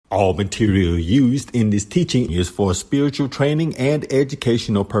All material used in this teaching is for spiritual training and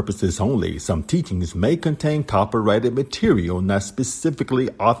educational purposes only. Some teachings may contain copyrighted material not specifically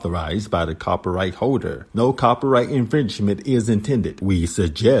authorized by the copyright holder. No copyright infringement is intended. We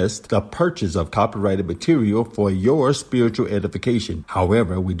suggest the purchase of copyrighted material for your spiritual edification.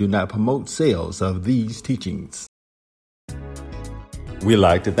 However, we do not promote sales of these teachings. We'd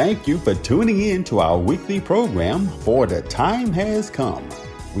like to thank you for tuning in to our weekly program, For the Time Has Come.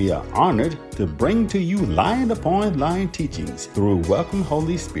 We are honored to bring to you line upon line teachings through Welcome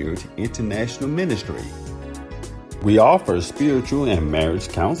Holy Spirit International Ministry. We offer spiritual and marriage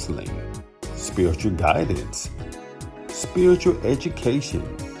counseling, spiritual guidance, spiritual education,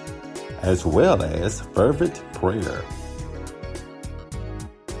 as well as fervent prayer.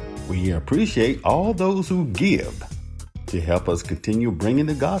 We appreciate all those who give to help us continue bringing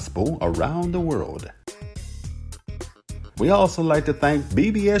the gospel around the world. We also like to thank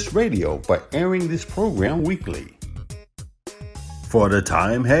BBS Radio for airing this program weekly. For the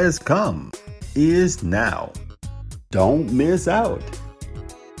Time Has Come is now. Don't miss out.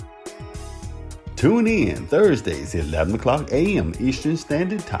 Tune in Thursdays, 11 o'clock a.m. Eastern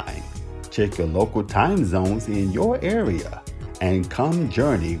Standard Time. Check your local time zones in your area and come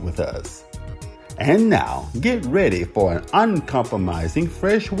journey with us. And now, get ready for an uncompromising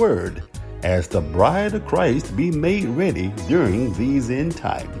fresh word as the bride of Christ be made ready during these end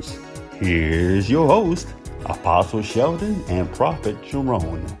times. Here's your host, Apostle Sheldon and Prophet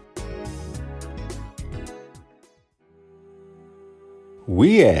Sharone.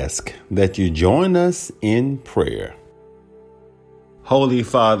 We ask that you join us in prayer. Holy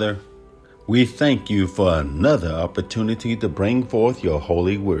Father, we thank you for another opportunity to bring forth your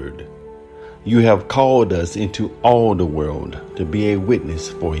holy word. You have called us into all the world to be a witness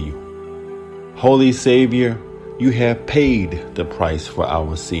for you. Holy Savior, you have paid the price for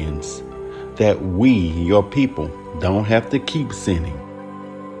our sins, that we, your people, don't have to keep sinning.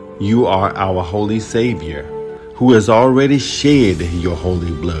 You are our Holy Savior, who has already shed your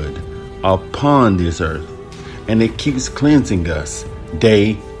holy blood upon this earth, and it keeps cleansing us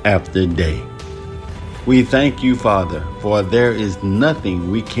day after day. We thank you, Father, for there is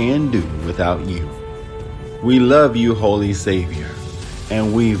nothing we can do without you. We love you, Holy Savior,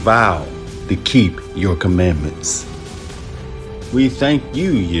 and we vow to keep your commandments. We thank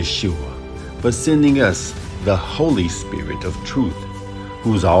you, Yeshua, for sending us the Holy Spirit of truth,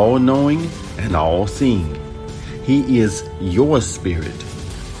 who's all-knowing and all-seeing. He is your Spirit,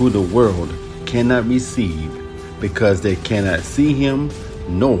 who the world cannot receive, because they cannot see him,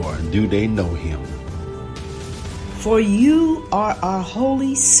 nor do they know him. For you are our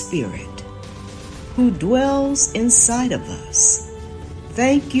Holy Spirit, who dwells inside of us.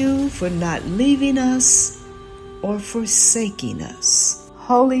 Thank you for not leaving us or forsaking us.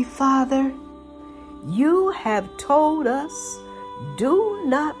 Holy Father, you have told us, do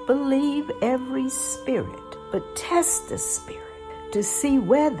not believe every spirit, but test the spirit to see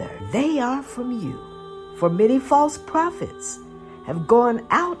whether they are from you. For many false prophets have gone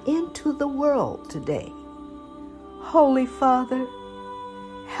out into the world today. Holy Father,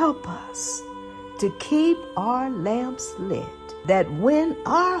 help us to keep our lamps lit, that when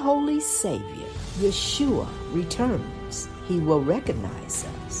our Holy Savior, Yeshua, returns, he will recognize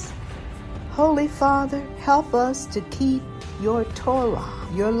us. Holy Father, help us to keep your Torah,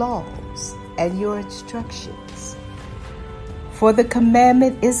 your laws, and your instructions. For the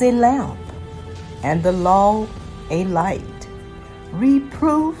commandment is a lamp, and the law a light.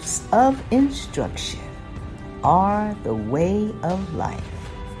 Reproofs of instruction are the way of life.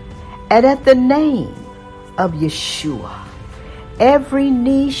 And at the name of Yeshua, every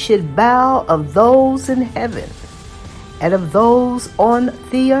knee should bow, of those in heaven, and of those on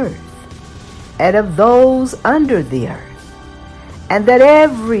the earth, and of those under the earth, and that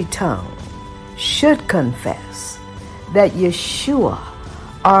every tongue should confess that Yeshua,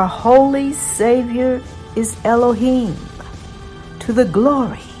 our Holy Savior, is Elohim, to the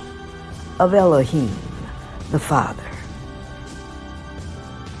glory of Elohim, the Father.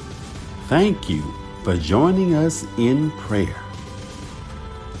 Thank you for joining us in prayer.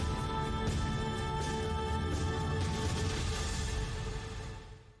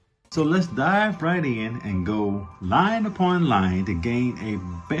 So let's dive right in and go line upon line to gain a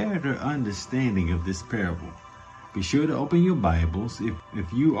better understanding of this parable. Be sure to open your Bibles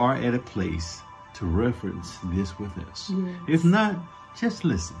if you are at a place to reference this with us. Yes. If not, just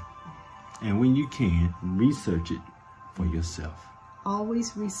listen. And when you can, research it for yourself.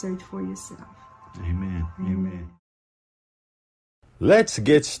 Always research for yourself. Amen. Amen. Let's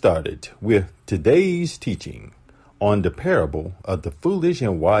get started with today's teaching on the parable of the foolish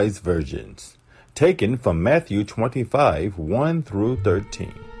and wise virgins, taken from Matthew 25, 1 through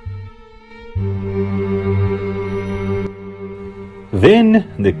 13.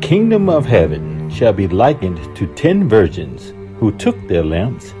 Then the kingdom of heaven shall be likened to 10 virgins who took their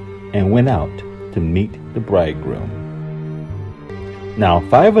lamps and went out to meet the bridegroom. Now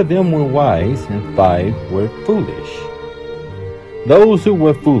 5 of them were wise and 5 were foolish. Those who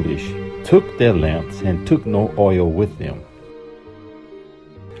were foolish took their lamps and took no oil with them.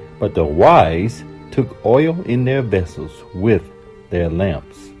 But the wise took oil in their vessels with their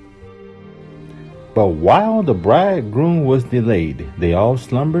lamps. But while the bridegroom was delayed, they all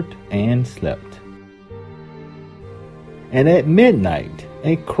slumbered and slept. And at midnight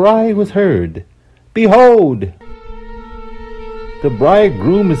a cry was heard, Behold, the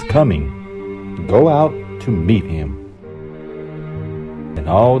bridegroom is coming. Go out to meet him. And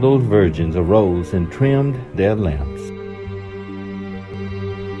all those virgins arose and trimmed their lamps.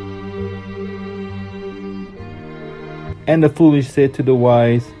 And the foolish said to the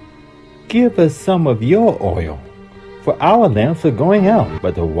wise, Give us some of your oil, for our lamps are going out.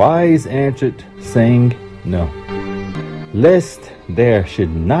 But the wise answered, saying, No, lest there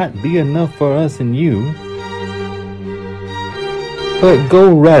should not be enough for us and you, but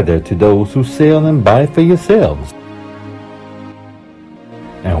go rather to those who sell and buy for yourselves.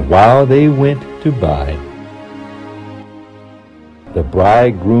 And while they went to buy, the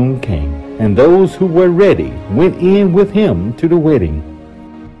bridegroom came, and those who were ready went in with him to the wedding.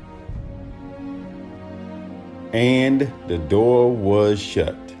 And the door was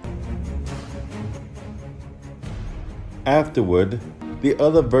shut. Afterward, the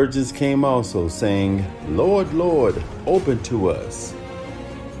other virgins came also, saying, Lord, Lord, open to us.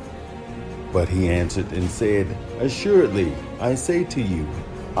 But he answered and said, Assuredly, I say to you,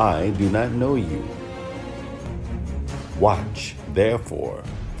 I do not know you. Watch, therefore,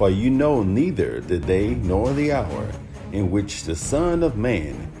 for you know neither the day nor the hour in which the Son of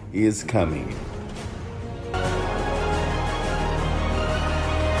Man is coming.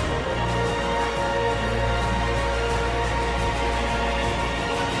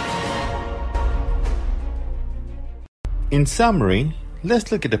 In summary,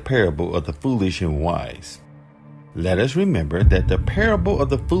 let's look at the parable of the foolish and wise. Let us remember that the parable of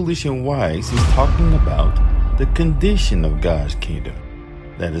the foolish and wise is talking about the condition of God's kingdom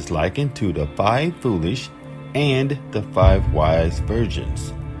that is likened to the 5 foolish and the 5 wise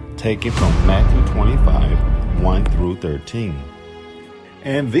virgins, taken from Matthew 25, 1 through 13.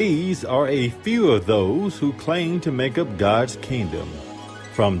 And these are a few of those who claim to make up God's kingdom,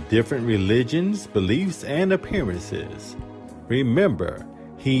 from different religions, beliefs, and appearances. Remember,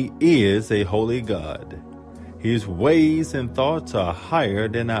 He is a holy God. His ways and thoughts are higher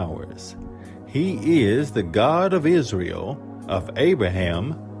than ours. He is the God of Israel, of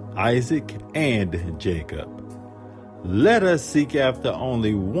Abraham, Isaac, and Jacob. Let us seek after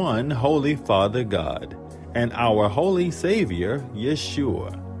only one Holy Father God, and our Holy Savior,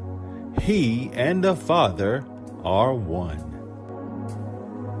 Yeshua. He and the Father are one.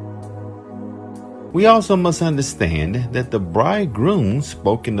 We also must understand that the bridegroom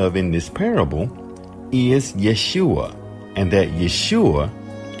spoken of in this parable is Yeshua, and that Yeshua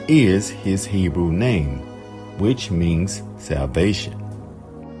is his Hebrew name, which means salvation.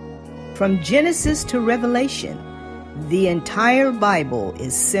 From Genesis to Revelation, the entire Bible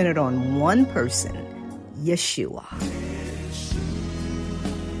is centered on one person, Yeshua.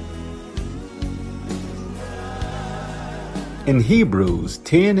 In Hebrews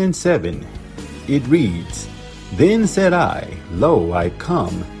 10 and 7, it reads, Then said I, Lo, I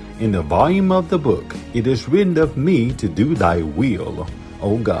come. In the volume of the book, it is written of me to do thy will,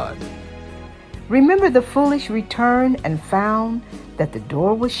 O God. Remember the foolish returned and found that the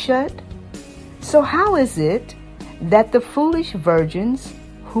door was shut? So how is it that the foolish virgins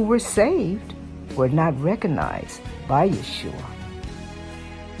who were saved were not recognized by Yeshua?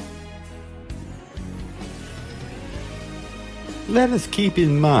 Let us keep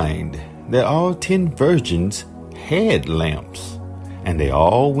in mind that all 10 virgins had lamps, and they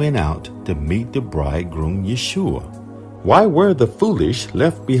all went out to meet the bridegroom Yeshua. Why were the foolish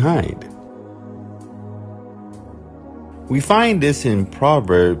left behind? We find this in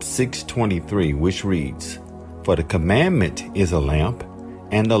Proverbs 6:23, which reads, For the commandment is a lamp,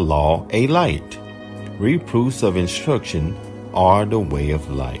 and the law a light. Reproofs of instruction are the way of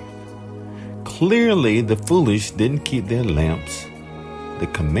life. Clearly, the foolish didn't keep their lamps, the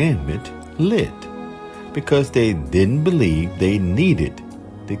commandment, lit, because they didn't believe they needed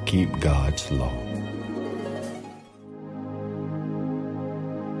to keep God's law.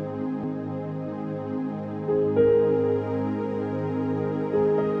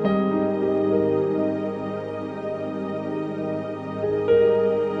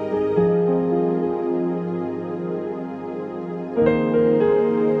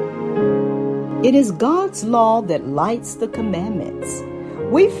 It is God's law that lights the commandments.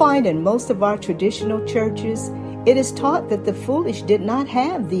 We find in most of our traditional churches, it is taught that the foolish did not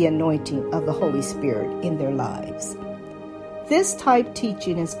have the anointing of the Holy Spirit in their lives. This type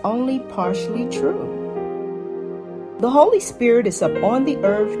teaching is only partially true. The Holy Spirit is upon the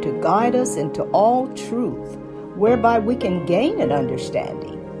earth to guide us into all truth, whereby we can gain an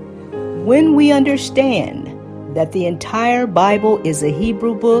understanding. When we understand that the entire Bible is a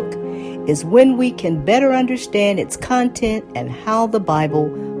Hebrew book, is when we can better understand its content and how the Bible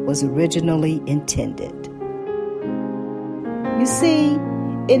was originally intended. You see,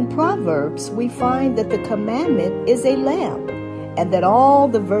 in Proverbs, we find that the commandment is a lamp, and that all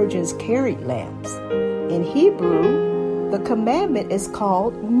the virgins carried lamps. In Hebrew, the commandment is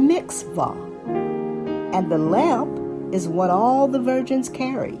called mitzvah, and the lamp is what all the virgins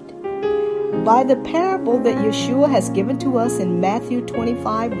carried. By the parable that Yeshua has given to us in Matthew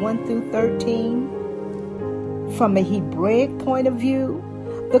 25, 1 through 13, from a Hebraic point of view,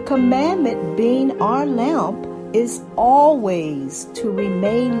 the commandment being our lamp is always to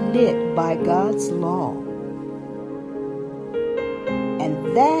remain lit by God's law. And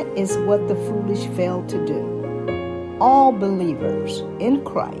that is what the foolish failed to do. All believers in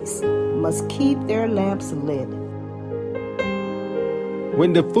Christ must keep their lamps lit.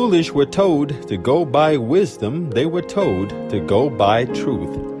 When the foolish were told to go by wisdom, they were told to go by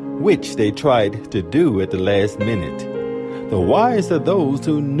truth, which they tried to do at the last minute. The wise are those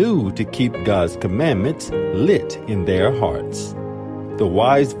who knew to keep God's commandments lit in their hearts. The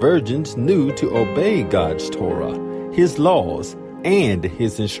wise virgins knew to obey God's Torah, His laws, and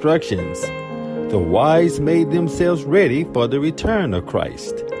His instructions. The wise made themselves ready for the return of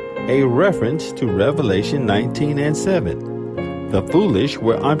Christ, a reference to Revelation 19 and 7. The foolish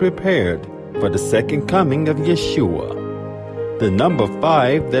were unprepared for the second coming of Yeshua. The number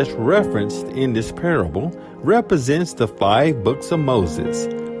 5 that's referenced in this parable represents the 5 books of Moses,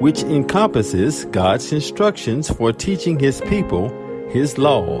 which encompasses God's instructions for teaching His people His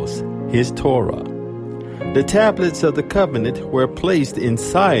laws, His Torah. The tablets of the covenant were placed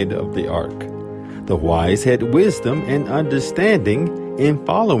inside of the ark. The wise had wisdom and understanding in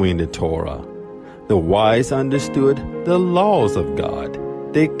following the Torah. The wise understood the laws of God.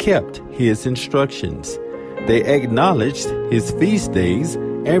 They kept His instructions. They acknowledged His feast days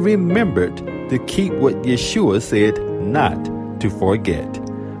and remembered to keep what Yeshua said not to forget,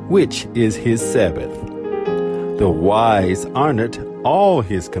 which is His Sabbath. The wise honored all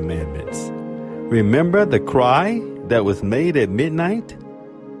His commandments. Remember the cry that was made at midnight?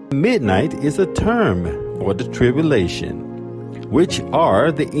 Midnight is a term for the tribulation, which are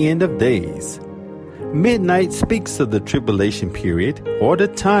the end of days. Midnight speaks of the tribulation period, or the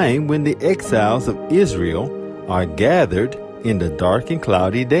time when the exiles of Israel are gathered in the dark and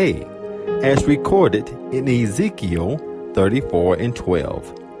cloudy day, as recorded in Ezekiel 34 and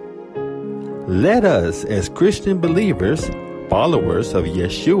 12. Let us, as Christian believers, followers of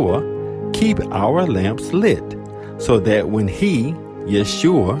Yeshua, keep our lamps lit, so that when He,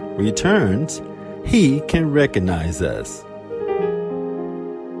 Yeshua, returns, He can recognize us.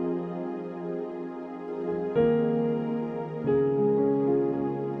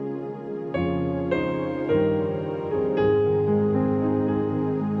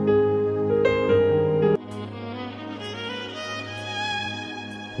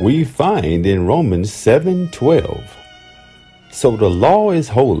 We find in Romans 7:12, so the law is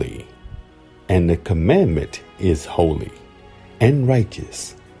holy, and the commandment is holy, and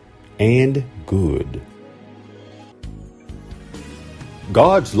righteous, and good.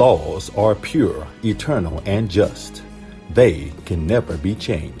 God's laws are pure, eternal, and just. They can never be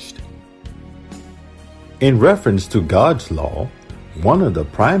changed. In reference to God's law, one of the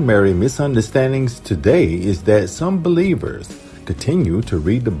primary misunderstandings today is that some believers continue to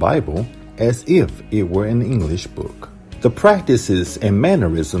read the Bible as if it were an English book. The practices and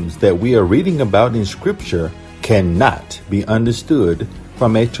mannerisms that we are reading about in Scripture cannot be understood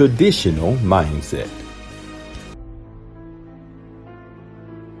from a traditional mindset.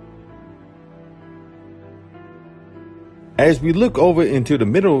 As we look over into the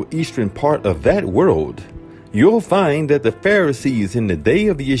Middle Eastern part of that world, you'll find that the Pharisees in the day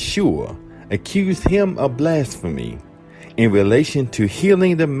of Yeshua accused Him of blasphemy in relation to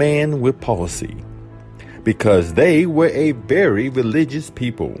healing the man with palsy, because they were a very religious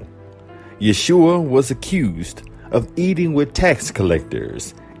people. Yeshua was accused of eating with tax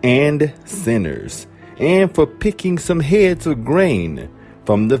collectors and sinners, and for picking some heads of grain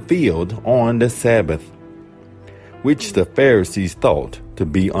from the field on the Sabbath, which the Pharisees thought to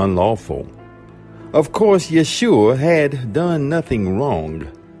be unlawful. Of course, Yeshua had done nothing wrong,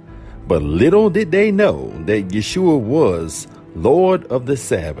 But little did they know that Yeshua was Lord of the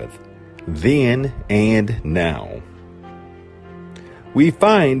Sabbath, then and now. We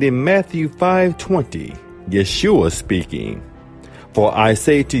find in Matthew 5:20, Yeshua speaking, "For I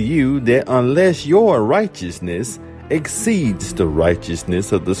say to you that unless your righteousness exceeds the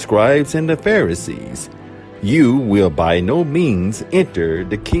righteousness of the scribes and the Pharisees, you will by no means enter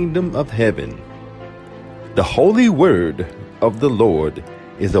the kingdom of heaven." The holy word of the Lord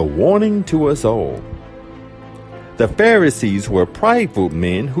is a warning to us all. The Pharisees were prideful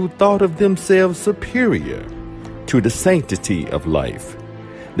men who thought of themselves superior to the sanctity of life.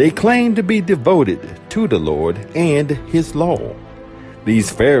 They claimed to be devoted to the Lord and His law. These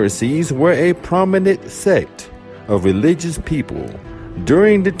Pharisees were a prominent sect of religious people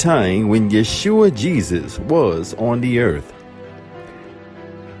during the time when Yeshua Jesus was on the earth.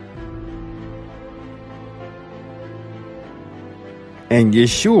 And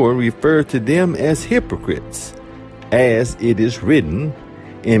Yeshua referred to them as hypocrites, as it is written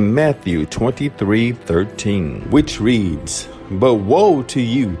in Matthew 23:13, which reads, "But woe to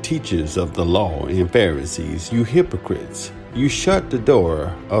you, teachers of the law and Pharisees, you hypocrites! You shut the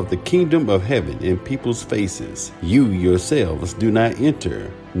door of the kingdom of heaven in people's faces. You yourselves do not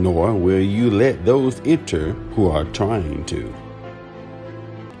enter, nor will you let those enter who are trying to."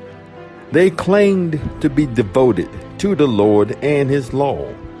 They claimed to be devoted to the Lord and His law.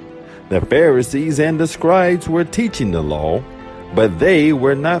 The Pharisees and the scribes were teaching the law, but they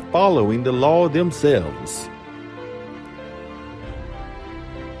were not following the law themselves.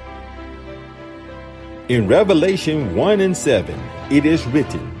 In Revelation 1:7, it is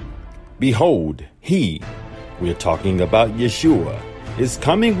written, "Behold, we're talking about Yeshua, is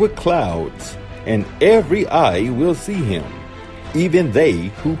coming with clouds, and every eye will see Him, even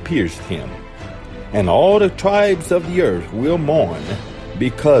they who pierced Him. And all the tribes of the earth will mourn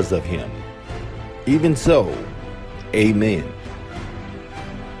because of Him. Even so, Amen."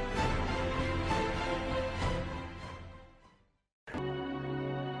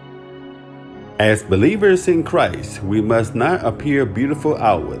 As believers in Christ, we must not appear beautiful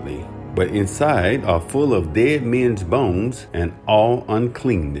outwardly, but inside are full of dead men's bones and all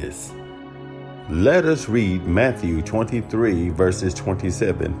uncleanness. Let us read Matthew 23, verses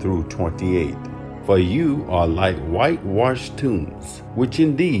 27 through 28. "For you are like whitewashed tombs, which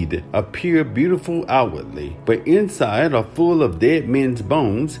indeed appear beautiful outwardly, but inside are full of dead men's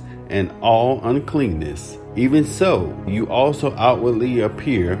bones and all uncleanness. Even so, you also outwardly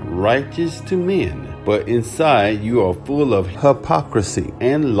appear righteous to men, but inside you are full of hypocrisy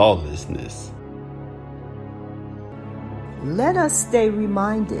and lawlessness." Let us stay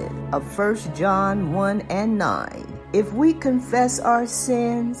reminded of 1 John 1:9. If we confess our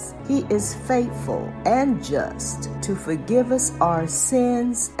sins, He is faithful and just to forgive us our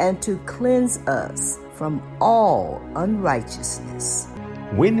sins and to cleanse us from all unrighteousness.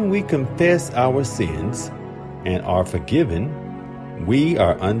 When we confess our sins and are forgiven, we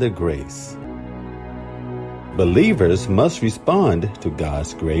are under grace. Believers must respond to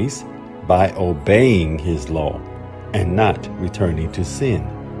God's grace by obeying His law and not returning to sin.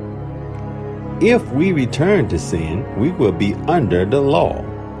 If we return to sin, we will be under the law,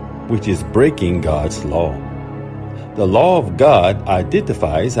 which is breaking God's law. The law of God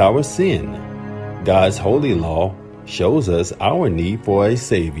identifies our sin. God's holy law shows us our need for a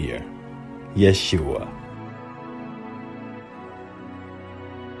Savior, Yeshua.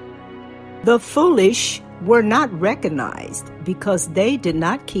 The foolish were not recognized because they did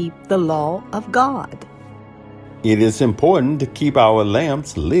not keep the law of God. It is important to keep our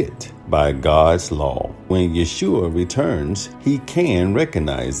lamps lit by God's law. When Yeshua returns, He can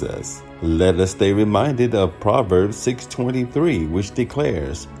recognize us. Let us stay reminded of Proverbs 6:23, which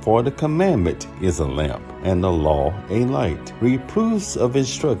declares, "For the commandment is a lamp, and the law a light. Reproofs of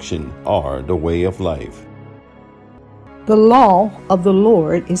instruction are the way of life." The law of the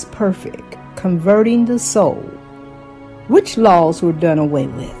Lord is perfect, converting the soul. Which laws were done away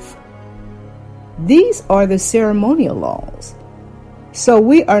with? These are the ceremonial laws. So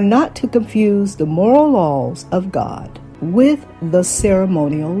we are not to confuse the moral laws of God with the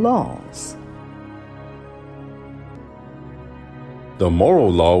ceremonial laws. The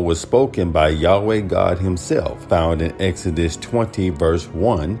moral law was spoken by Yahweh God Himself, found in Exodus 20, verse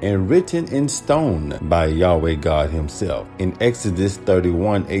 1, and written in stone by Yahweh God Himself in Exodus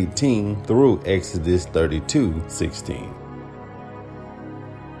 31:18 through Exodus 32:16.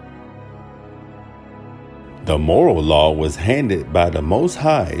 The moral law was handed by the Most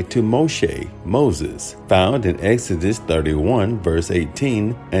High to Moses, found in Exodus 31, verse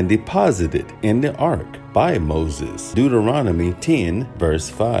 18, and deposited in the ark by Moses, Deuteronomy 10, verse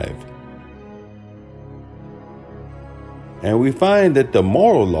 5. And we find that the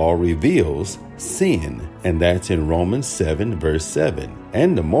moral law reveals sin, and that's in Romans 7, verse 7.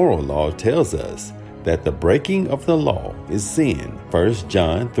 And the moral law tells us that the breaking of the law is sin, 1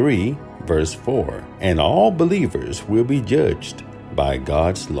 John 3, verse 4. And all believers will be judged by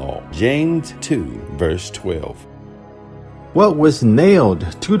God's law, James 2, verse 12. What was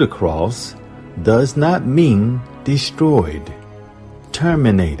nailed to the cross does not mean destroyed,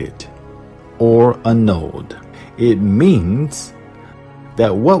 terminated, or annulled. It means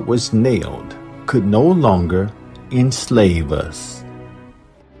that what was nailed could no longer enslave us.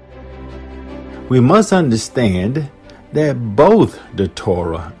 We must understand that both the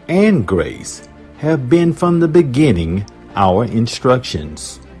Torah and grace have been from the beginning our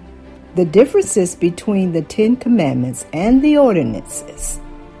instructions. The differences between the 10 Commandments and the ordinances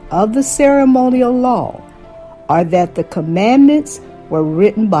of the ceremonial law are that the commandments were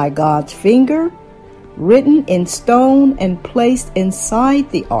written by God's finger, written in stone and placed inside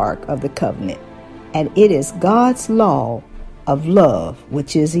the Ark of the Covenant, and it is God's law of love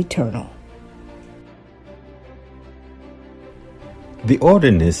which is eternal. The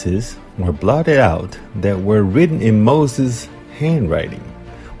ordinances were blotted out that were written in Moses' handwriting.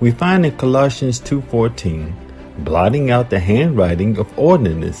 We find in Colossians 2:14, blotting out the handwriting of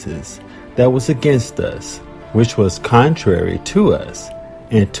ordinances that was against us, which was contrary to us,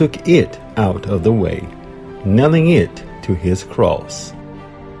 and took it out of the way, nailing it to his cross.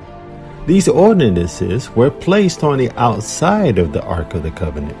 These ordinances were placed on the outside of the Ark of the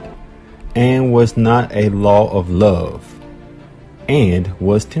Covenant, and was not a law of love, and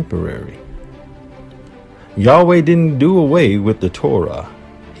was temporary. Yahweh didn't do away with the Torah.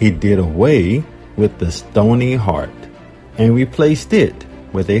 He did away with the stony heart and replaced it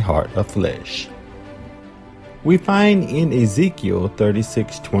with a heart of flesh. We find in Ezekiel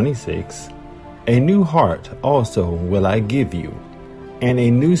 36:26, a new heart also will I give you, and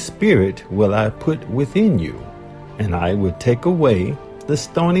a new spirit will I put within you, and I will take away the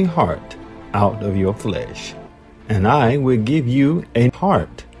stony heart out of your flesh, and I will give you a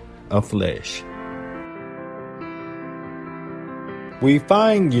heart of flesh. We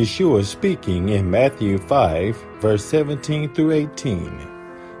find Yeshua speaking in Matthew 5, verse 17 through 18.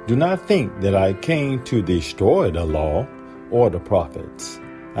 Do not think that I came to destroy the law or the prophets.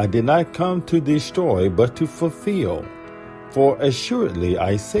 I did not come to destroy, but to fulfill. For assuredly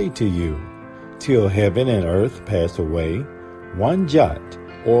I say to you, till heaven and earth pass away, one jot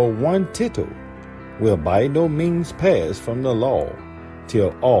or one tittle will by no means pass from the law,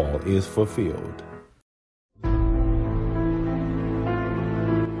 till all is fulfilled.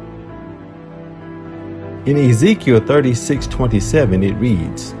 In Ezekiel 36:27 it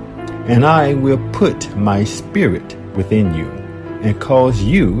reads, and I will put my spirit within you, and cause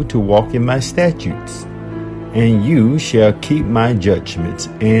you to walk in my statutes, and you shall keep my judgments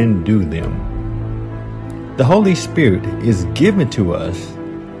and do them. The Holy Spirit is given to us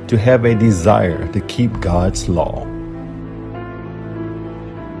to have a desire to keep God's law.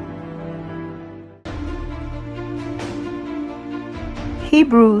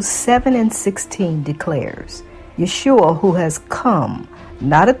 Hebrews 7:16 declares, Yeshua, who has come,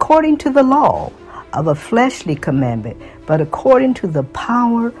 not according to the law of a fleshly commandment, but according to the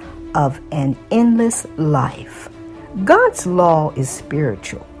power of an endless life. God's law is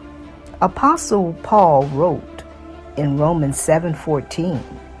spiritual. Apostle Paul wrote in Romans 7:14,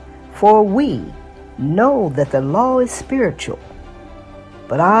 for we know that the law is spiritual,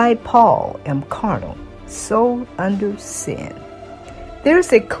 but I, Paul, am carnal, sold under sin.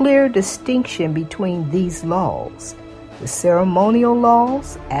 There's a clear distinction between these laws. The ceremonial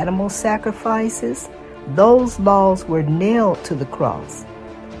laws, animal sacrifices, those laws were nailed to the cross,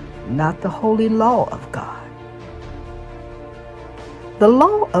 not the holy law of God. The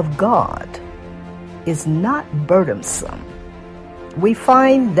law of God is not burdensome. We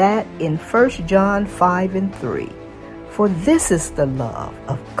find that in 1 John 5:3. For this is the love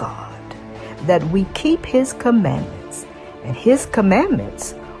of God, that we keep his commandments, and his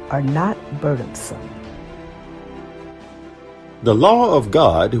commandments are not burdensome. The law of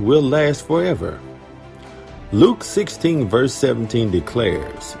God will last forever. Luke 16 verse 17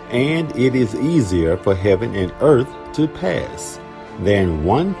 declares, and it is easier for heaven and earth to pass than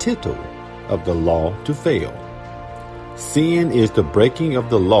one tittle of the law to fail. Sin is the breaking of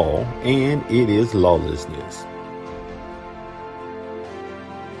the law, and it is lawlessness.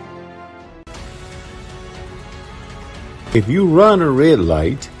 If you run a red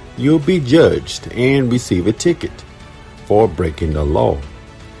light, you'll be judged and receive a ticket for breaking the law.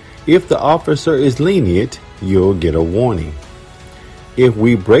 If the officer is lenient, you'll get a warning. If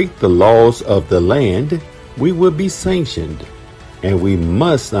we break the laws of the land, we will be sanctioned. And we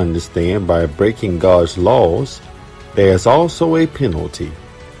must understand by breaking God's laws, there is also a penalty.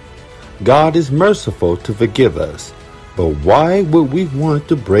 God is merciful to forgive us, but why would we want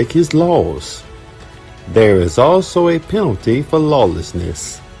to break His laws? There is also a penalty for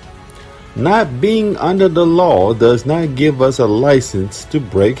lawlessness. Not being under the law does not give us a license to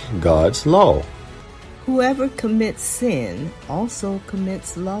break God's law. Whoever commits sin also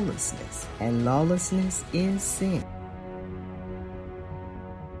commits lawlessness, and lawlessness is sin.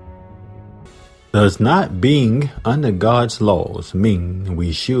 Does not being under God's laws mean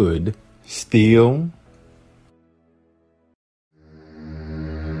we should steal,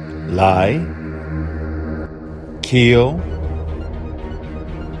 lie, kill,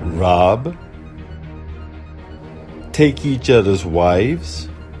 rob, take each other's wives?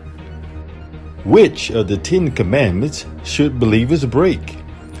 Which of the 10 commandments should believers break,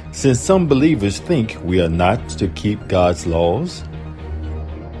 since some believers think we are not to keep God's laws?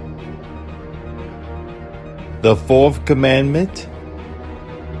 The 4th commandment,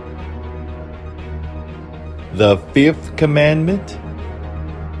 the 5th commandment,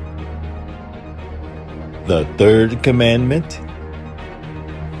 the 3rd commandment.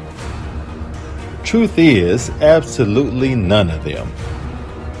 Truth is, absolutely none of them.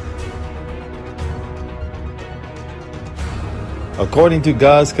 According to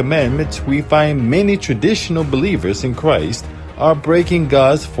God's commandments, we find many traditional believers in Christ are breaking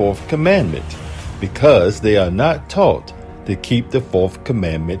God's 4th commandment because they are not taught to keep the 4th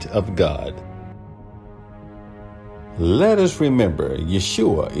commandment of God. Let us remember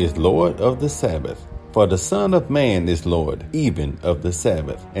Yeshua is Lord of the Sabbath, for the Son of Man is Lord even of the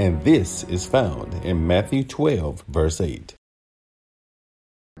Sabbath, and this is found in Matthew 12, verse 8.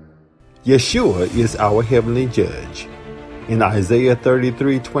 Yeshua is our heavenly judge. In Isaiah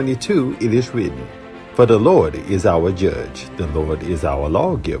 33:22, it is written, "For the Lord is our judge, the Lord is our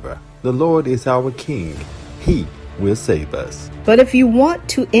lawgiver, the Lord is our king. He will save us." But if you want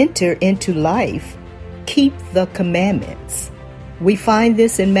to enter into life, keep the commandments. We find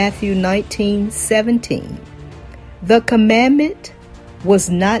this in Matthew 19:17. The commandment was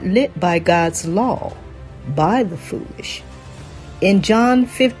not lit by God's law, by the foolish. In John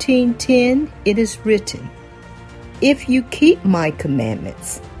 15:10, it is written, "If you keep my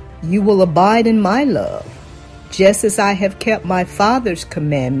commandments, you will abide in my love, just as I have kept my Father's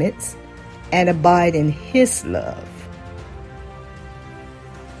commandments and abide in his love."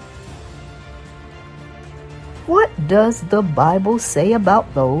 What does the Bible say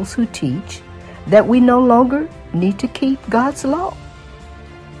about those who teach that we no longer need to keep God's law?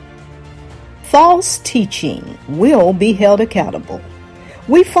 False teaching will be held accountable.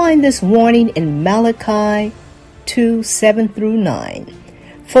 We find this warning in Malachi 2:7-9.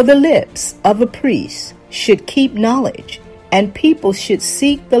 "For the lips of a priest should keep knowledge, and people should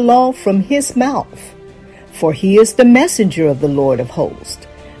seek the law from his mouth. For he is the messenger of the Lord of hosts.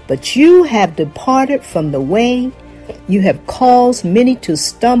 But you have departed from the way. You have caused many to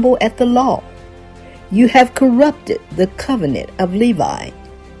stumble at the law. You have corrupted the covenant of Levi,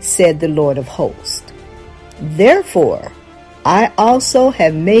 said the Lord of hosts. Therefore, I also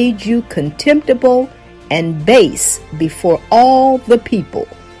have made you contemptible and base before all the people,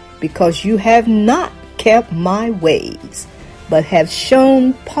 because you have not kept my ways, but have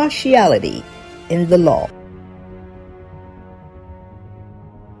shown partiality in the law."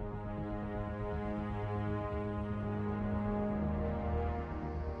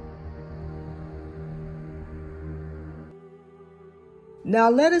 Now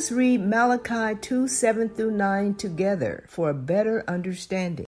let us read Malachi 2:7-9 together for a better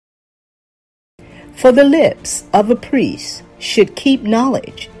understanding. "For the lips of a priest should keep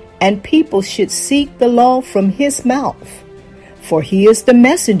knowledge, and people should seek the law from his mouth. For he is the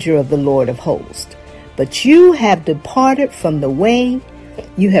messenger of the Lord of hosts. But you have departed from the way.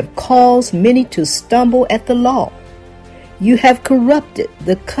 You have caused many to stumble at the law. You have corrupted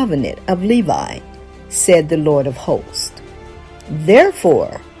the covenant of Levi, said the Lord of hosts.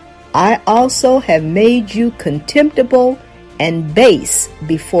 Therefore, I also have made you contemptible and base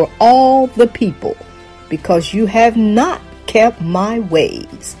before all the people, because you have not kept my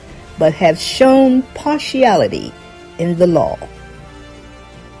ways, but have shown partiality in the law."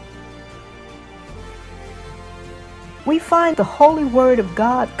 We find the holy word of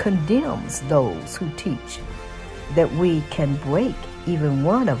God condemns those who teach that we can break even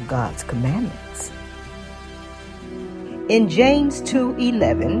one of God's commandments. In James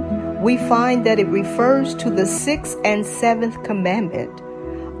 2:11, we find that it refers to the 6th and 7th commandment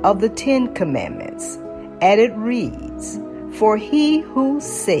of the 10 commandments, and it reads, "For he who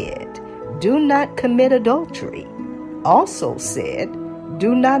said, "Do not commit adultery," also said,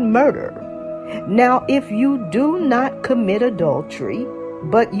 "Do not murder." Now, if you do not commit adultery,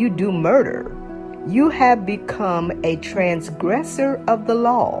 but you do murder, you have become a transgressor of the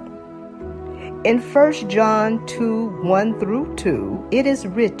law. In 1 John 2:1-2, it is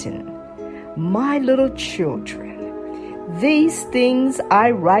written, "My little children, these things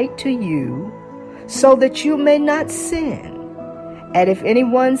I write to you so that you may not sin. And if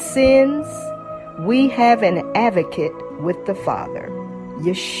anyone sins, we have an advocate with the Father,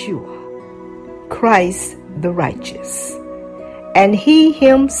 Yeshua, Christ the righteous. And he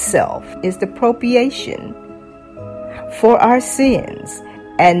himself is the propitiation for our sins,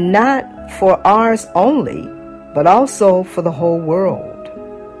 and not for ours only, but also for the whole world."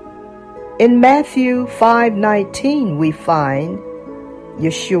 In Matthew 5:19 we find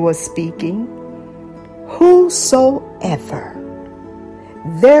Yeshua speaking, "Whosoever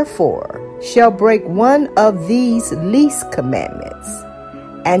therefore shall break one of these least commandments,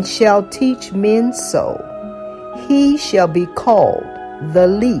 and shall teach men so, he shall be called the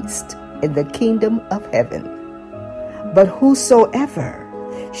least in the kingdom of heaven. But whosoever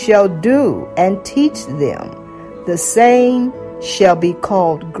shall do and teach them, the same shall be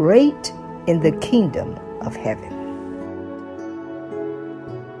called great in the kingdom of heaven."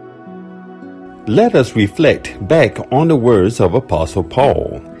 Let us reflect back on the words of Apostle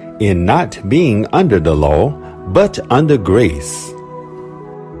Paul in not being under the law, but under grace.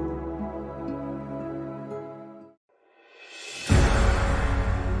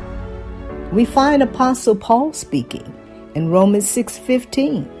 We find Apostle Paul speaking in Romans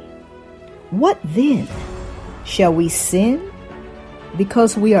 6:15. "What then? Shall we sin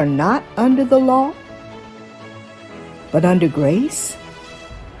because we are not under the law, but under grace?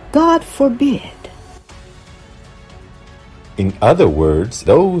 God forbid." In other words,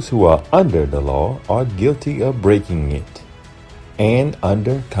 those who are under the law are guilty of breaking it and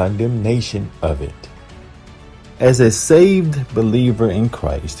under condemnation of it. As a saved believer in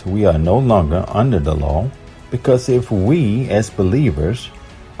Christ, we are no longer under the law, because if we as believers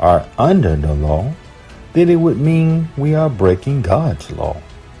are under the law, then it would mean we are breaking God's law.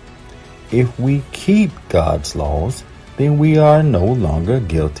 If we keep God's laws, then we are no longer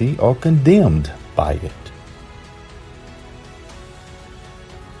guilty or condemned by it.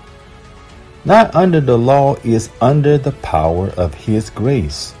 Not under the law is under the power of His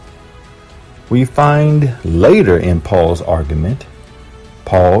grace. We find later in Paul's argument,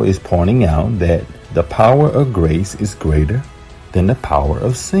 Paul is pointing out that the power of grace is greater than the power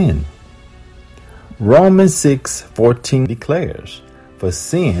of sin. Romans 6:14 declares, "For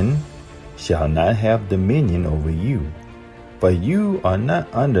sin shall not have dominion over you, for you are not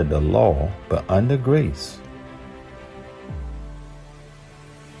under the law, but under grace."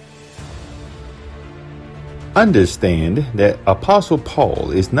 Understand that Apostle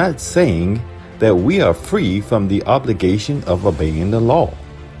Paul is not saying that we are free from the obligation of obeying the law.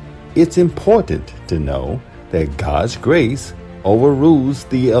 It's important to know that God's grace overrules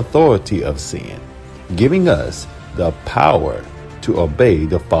the authority of sin, giving us the power to obey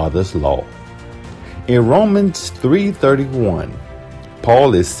the Father's law. In Romans 3:31,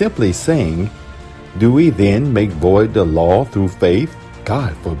 Paul is simply saying, "Do we then make void the law through faith?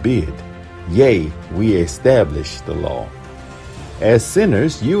 God forbid. Yea, we establish the law." As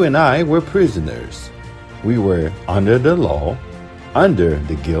sinners, you and I were prisoners. We were under the law, under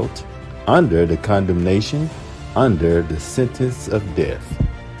the guilt, under the condemnation, under the sentence of death.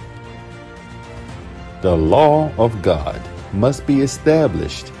 The law of God must be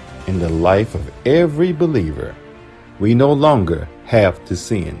established in the life of every believer. We no longer have to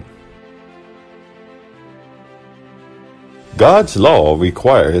sin. God's law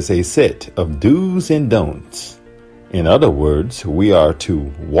requires a set of do's and don'ts. In other words, we are to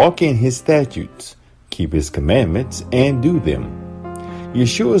walk in His statutes, keep His commandments, and do them.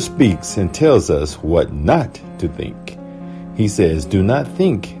 Yeshua speaks and tells us what not to think. He says, "Do not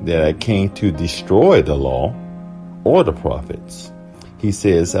think that I came to destroy the law or the prophets." He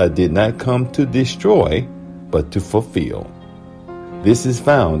says, "I did not come to destroy, but to fulfill." This is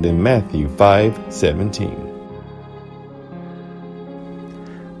found in Matthew 5:17.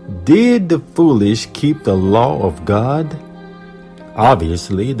 Did the foolish keep the law of God?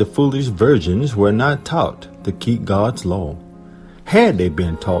 Obviously, the foolish virgins were not taught to keep God's law. Had they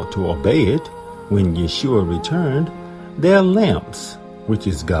been taught to obey it, when Yeshua returned, their lamps, which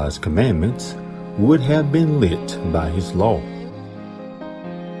is God's commandments, would have been lit by His law.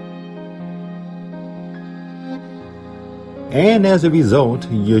 And as a result,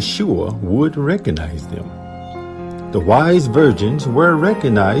 Yeshua would recognize them. The wise virgins were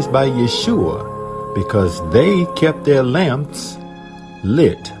recognized by Yeshua because they kept their lamps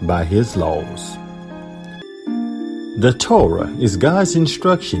lit by his laws. The Torah is God's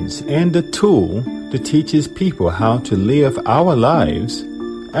instructions and the tool to teach his people how to live our lives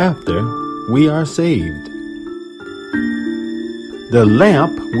after we are saved. The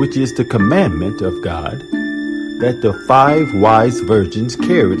lamp, which is the commandment of God, that the 5 wise virgins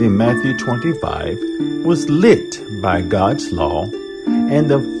carried in Matthew 25, was lit by God's law, and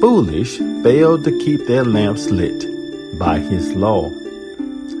the foolish failed to keep their lamps lit by his law.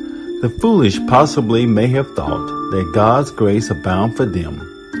 The foolish possibly may have thought that God's grace abounded for them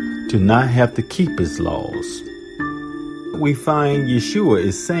to not have to keep his laws. We find Yeshua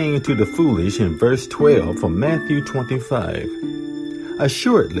is saying to the foolish in verse 12 from Matthew 25,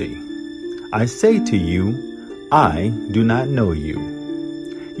 "Assuredly, I say to you, I do not know you."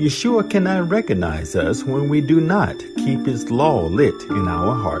 Yeshua cannot recognize us when we do not keep his law lit in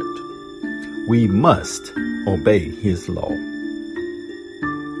our heart. We must obey his law.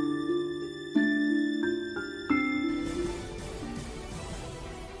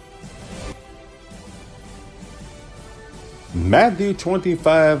 Matthew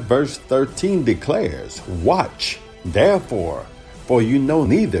 25 verse 13 declares, "Watch, therefore, for you know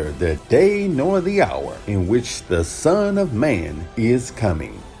neither the day nor the hour in which the Son of Man is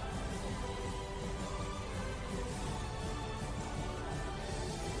coming."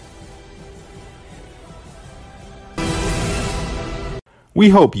 We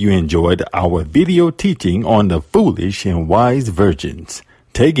hope you enjoyed our video teaching on the foolish and wise virgins,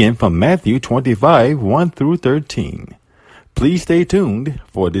 taken from Matthew 25, 1 through 13. Please stay tuned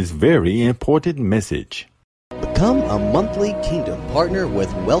for this very important message. Become a monthly Kingdom partner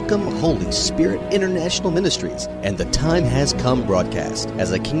with Welcome Holy Spirit International Ministries and the Time Has Come broadcast.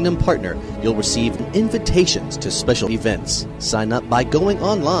 As a Kingdom partner, you'll receive invitations to special events. Sign up by going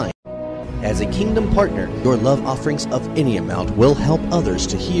online. As a Kingdom partner, your love offerings of any amount will help others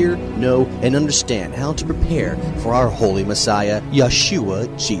to hear, know, and understand how to prepare for our Holy Messiah, Yeshua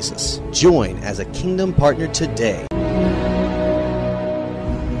Jesus. Join as a Kingdom partner today.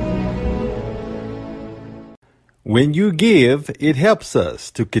 When you give, it helps us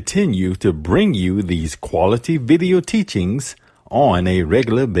to continue to bring you these quality video teachings on a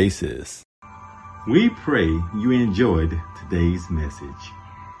regular basis. We pray you enjoyed today's message.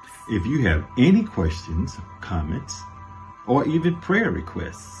 If you have any questions, comments, or even prayer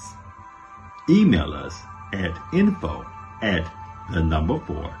requests, email us at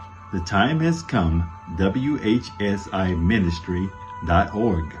info@4 the time has come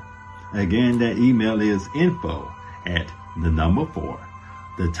WHSIministry.org. Again, that email is info@4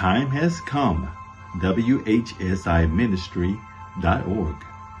 the time has come WHSIministry.org.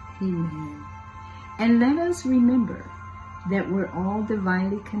 Amen. And let us remember that we're all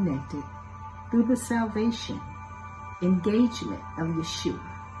divinely connected through the salvation, engagement of Yeshua.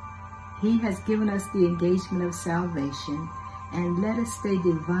 He has given us the engagement of salvation, and let us stay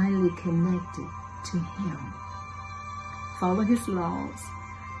divinely connected to him. Follow his laws,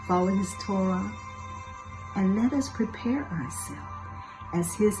 follow his Torah, and let us prepare ourselves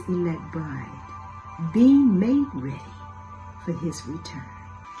as his elect bride, being made ready for his return.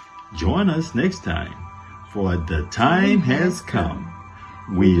 Join us next time, for the time has come.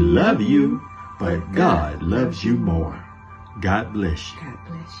 We love you, but God loves you more. God bless you. God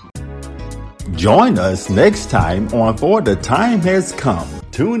bless you. Join us next time on For the Time Has Come.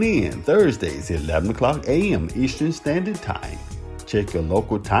 Tune in Thursdays, 11 o'clock a.m. Eastern Standard Time. Check your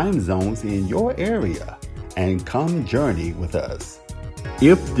local time zones in your area and come journey with us.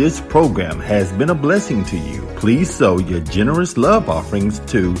 If this program has been a blessing to you, please sow your generous love offerings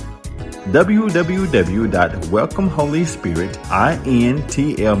to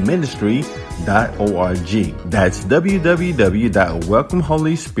www.welcomeholyspiritintl.org. That's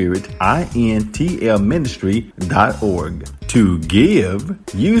www.welcomeholyspiritintl.org. To give,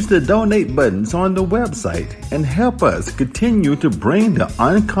 use the donate buttons on the website and help us continue to bring the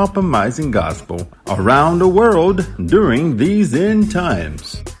uncompromising gospel around the world during these end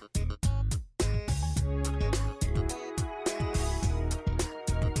times.